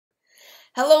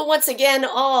Hello once again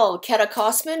all. Keta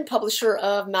Kosman, publisher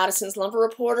of Madison's Lumber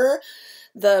Reporter,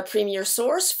 the premier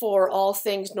source for all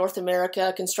things North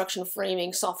America construction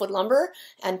framing softwood lumber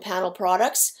and panel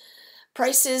products,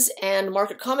 prices and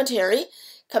market commentary,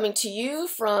 coming to you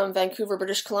from Vancouver,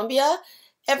 British Columbia,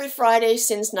 every Friday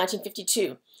since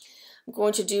 1952. I'm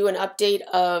going to do an update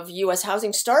of U.S.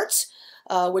 housing starts,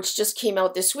 which just came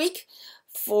out this week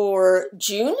for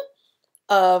June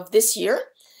of this year.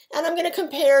 And I'm going to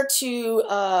compare to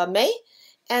May,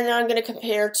 and then I'm going to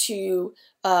compare to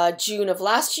June of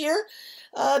last year,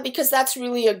 because that's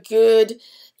really a good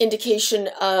indication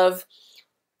of,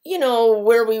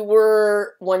 where we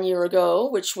were 1 year ago,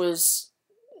 which was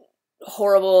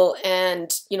horrible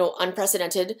and,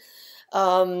 unprecedented,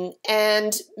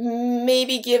 and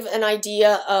maybe give an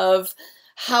idea of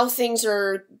how things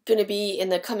are going to be in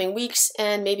the coming weeks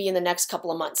and maybe in the next couple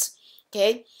of months.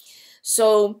 Okay,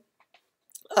 so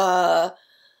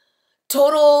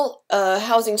total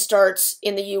housing starts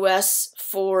in the U.S.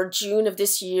 for June of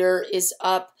this year is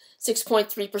up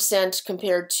 6.3%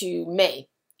 compared to May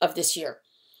of this year.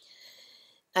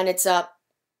 And it's up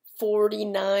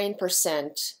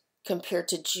 49% compared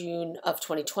to June of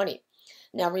 2020.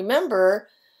 Now remember,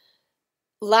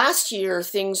 last year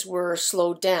things were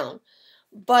slowed down,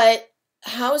 but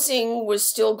housing was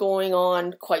still going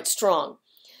on quite strong.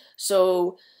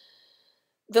 So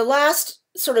the last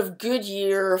sort of good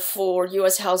year for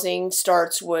U.S. housing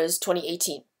starts was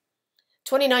 2018.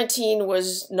 2019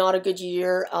 was not a good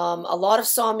year. A lot of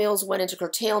sawmills went into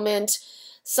curtailment.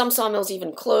 Some sawmills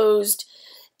even closed,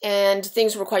 and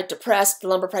things were quite depressed. The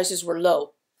lumber prices were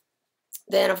low.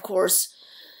 Then, of course,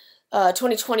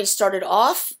 2020 started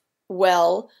off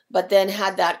well, but then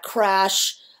had that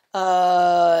crash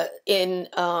in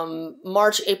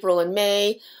March, April, and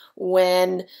May,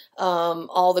 when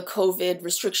all the COVID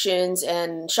restrictions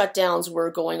and shutdowns were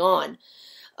going on.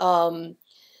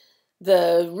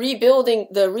 The rebuilding,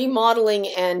 the remodeling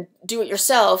and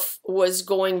do-it-yourself was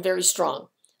going very strong.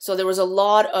 So there was a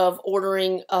lot of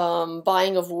ordering,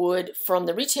 buying of wood from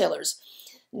the retailers.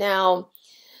 Now,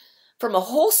 from a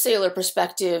wholesaler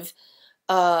perspective,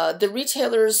 the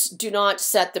retailers do not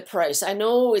set the price. I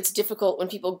know it's difficult when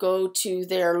people go to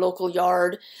their local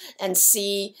yard and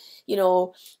see,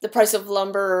 the price of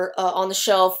lumber on the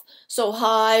shelf so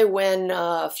high when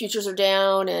futures are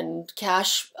down and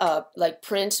cash, like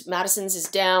print, Madison's is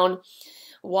down.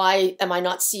 Why am I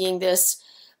not seeing this?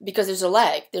 Because there's a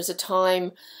lag. There's a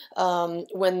time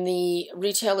when the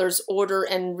retailers order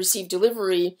and receive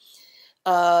delivery,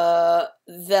 what's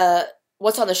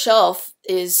on the shelf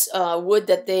is wood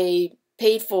that they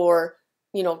paid for,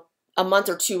 a month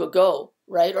or two ago,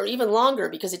 right? Or even longer,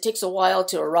 because it takes a while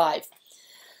to arrive.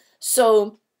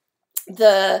 So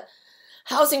the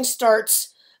housing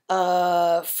starts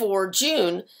for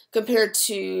June compared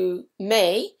to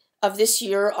May of this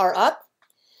year are up,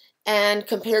 and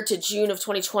compared to June of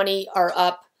 2020 are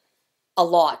up a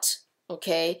lot,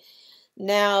 okay?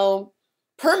 Now,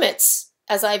 permits,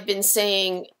 as I've been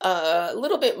saying, a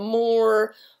little bit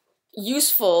more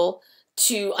useful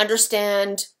to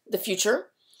understand the future,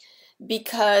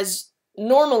 because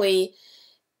normally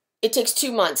it takes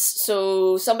 2 months.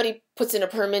 So somebody puts in a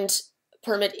permit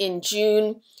in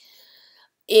June.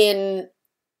 In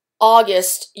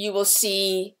August, you will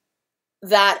see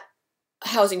that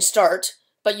housing start,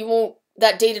 but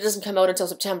that data doesn't come out until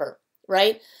September,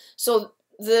 right? So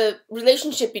the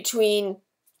relationship between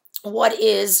what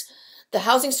is the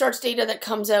housing starts data that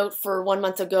comes out for 1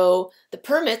 month ago, the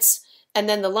permits, and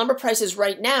then the lumber prices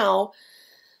right now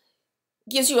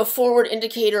gives you a forward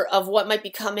indicator of what might be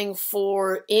coming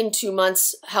for in 2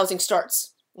 months housing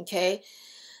starts, okay?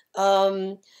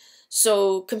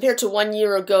 So compared to 1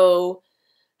 year ago,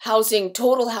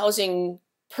 total housing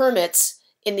permits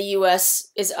in the U.S.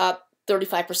 is up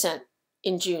 35%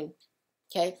 in June,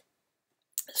 okay?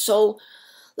 So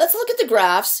let's look at the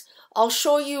graphs. I'll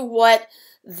show you what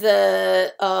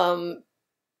the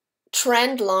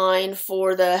trend line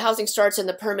for the housing starts and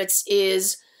the permits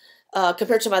is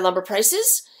compared to my lumber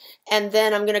prices, and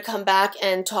then I'm going to come back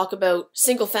and talk about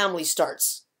single family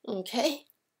starts, okay?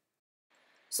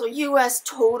 So U.S.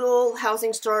 total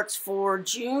housing starts for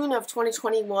June of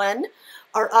 2021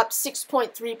 are up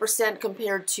 6.3%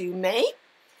 compared to May,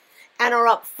 and are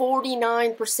up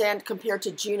 49% compared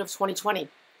to June of 2020.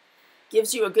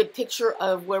 Gives you a good picture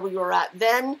of where we were at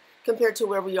then compared to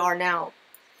where we are now.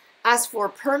 As for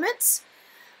permits,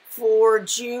 for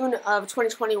June of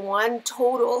 2021,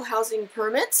 total housing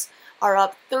permits are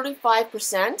up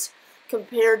 35%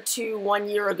 compared to 1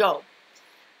 year ago.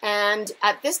 And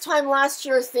at this time last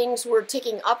year, things were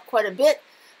ticking up quite a bit,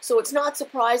 so it's not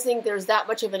surprising there's that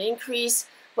much of an increase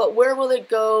but where will it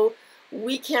go?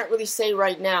 We can't really say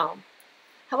right now.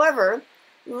 However,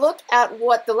 look at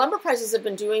what the lumber prices have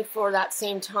been doing for that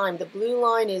same time. The blue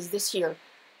line is this year.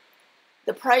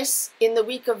 The price in the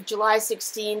week of July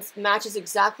 16th matches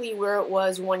exactly where it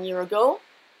was 1 year ago,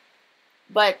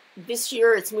 but this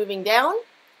year it's moving down,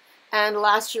 and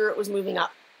last year it was moving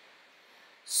up.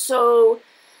 So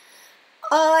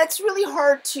it's really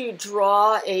hard to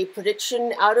draw a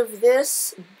prediction out of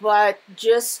this, but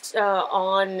just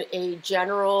on a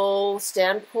general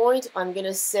standpoint, I'm going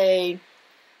to say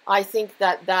I think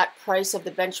that that price of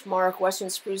the benchmark Western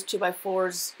Spruce 2x4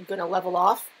 is going to level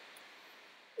off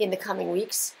in the coming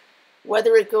weeks.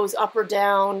 Whether it goes up or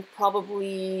down,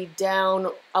 probably down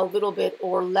a little bit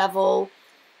or level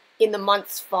in the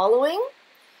months following.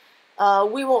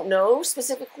 We won't know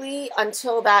specifically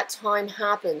until that time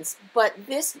happens. But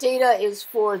this data is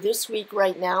for this week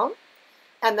right now,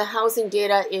 and the housing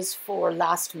data is for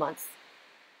last month.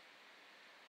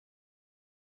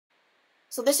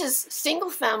 So this is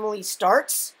single-family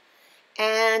starts,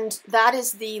 and that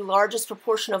is the largest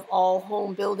proportion of all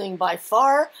home building by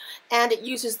far, and it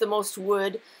uses the most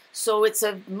wood, so it's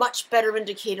a much better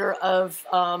indicator of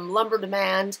lumber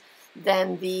demand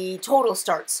than the total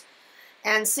starts.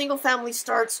 And single-family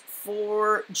starts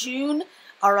for June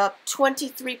are up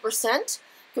 23%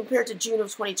 compared to June of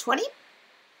 2020.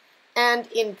 And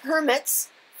in permits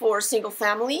for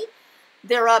single-family,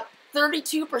 they're up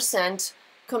 32%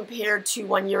 compared to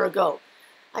 1 year ago.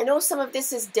 I know some of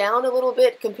this is down a little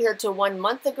bit compared to 1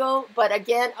 month ago, but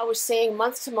again, I was saying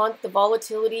month to month, the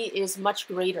volatility is much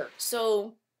greater.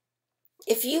 So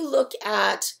if you look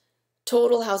at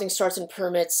total housing starts and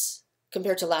permits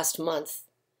compared to last month,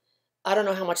 I don't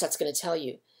know how much that's going to tell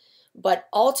you. But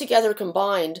altogether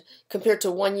combined, compared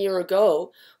to 1 year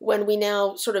ago, when we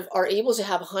now sort of are able to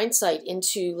have hindsight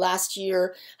into last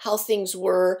year, how things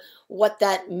were, what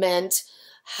that meant,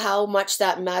 how much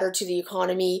that mattered to the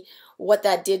economy, what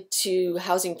that did to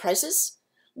housing prices,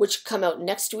 which come out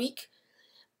next week.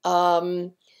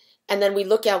 And then we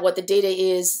look at what the data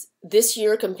is this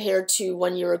year compared to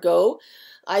 1 year ago.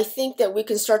 I think that we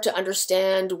can start to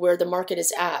understand where the market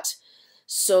is at.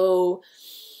 So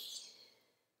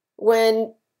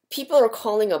when people are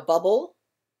calling a bubble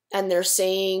and they're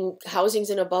saying housing's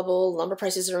in a bubble, lumber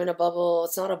prices are in a bubble,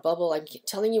 it's not a bubble. I'm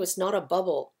telling you, it's not a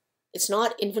bubble. It's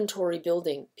not inventory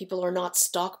building. People are not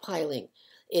stockpiling.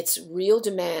 It's real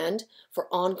demand for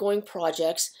ongoing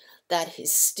projects that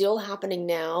is still happening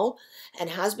now and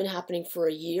has been happening for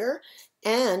a year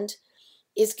and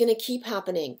is going to keep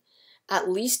happening at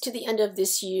least to the end of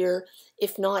this year,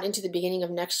 if not into the beginning of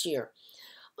next year.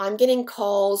 I'm getting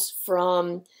calls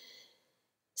from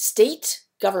state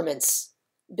governments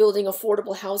building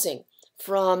affordable housing,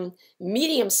 from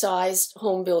medium-sized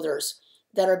home builders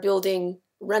that are building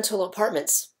rental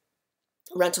apartments,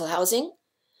 rental housing,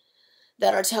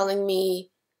 that are telling me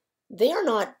they are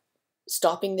not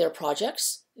stopping their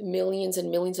projects, millions and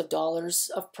millions of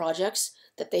dollars of projects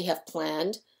that they have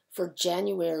planned for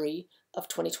January of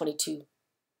 2022.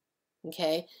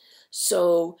 Okay,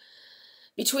 so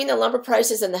between the lumber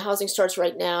prices and the housing starts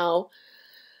right now,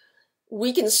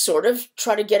 we can sort of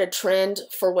try to get a trend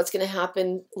for what's going to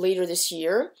happen later this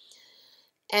year.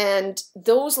 And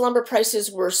those lumber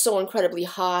prices were so incredibly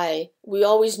high, we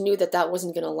always knew that that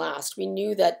wasn't going to last. We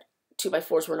knew that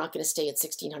 2x4s were not going to stay at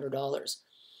 $1,600.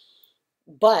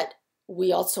 But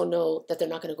we also know that they're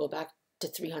not going to go back to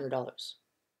 $300.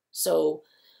 So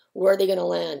where are they going to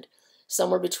land?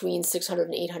 Somewhere between $600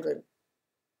 and $800.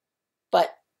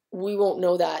 But we won't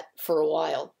know that for a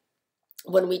while.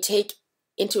 When we take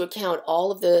into account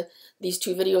all of these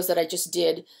two videos that I just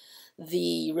did,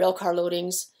 the rail car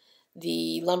loadings,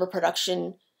 the lumber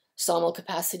production, sawmill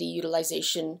capacity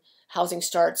utilization, housing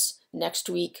starts next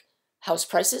week, house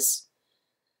prices,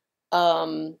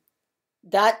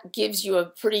 that gives you a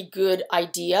pretty good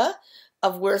idea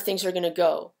of where things are going to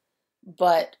go.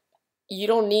 But you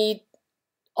don't need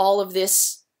all of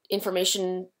this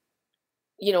information,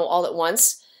 all at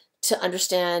once to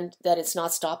understand that it's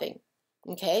not stopping.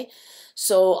 Okay,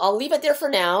 so I'll leave it there for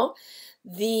now.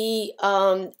 The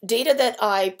data that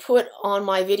I put on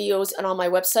my videos and on my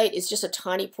website is just a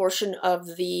tiny portion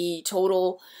of the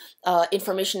total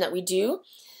information that we do.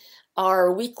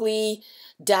 Our weekly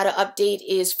data update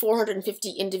is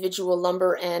 450 individual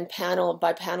lumber and panel,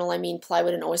 by panel I mean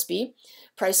plywood and OSB,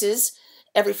 prices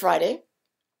every Friday.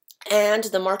 And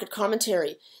the market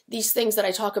commentary, these things that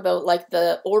I talk about, like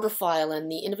the order file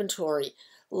and the inventory,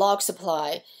 log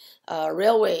supply,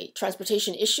 railway,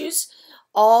 transportation issues,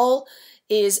 all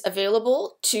is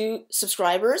available to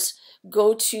subscribers.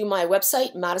 Go to my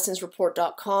website,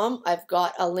 madisonsreport.com. I've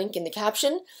got a link in the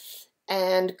caption,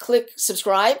 and click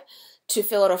subscribe to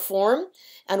fill out a form,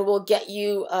 and we'll get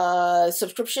you a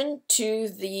subscription to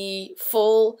the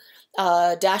full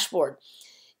dashboard.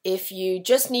 If you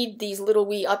just need these little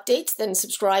wee updates, then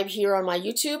subscribe here on my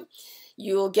YouTube.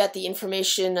 You'll get the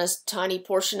information, a tiny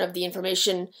portion of the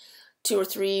information, 2 or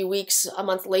 3 weeks, a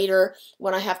month later,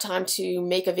 when I have time to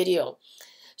make a video.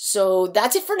 So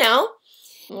that's it for now.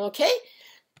 Okay,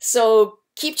 so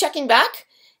keep checking back,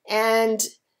 and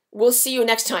we'll see you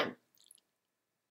next time.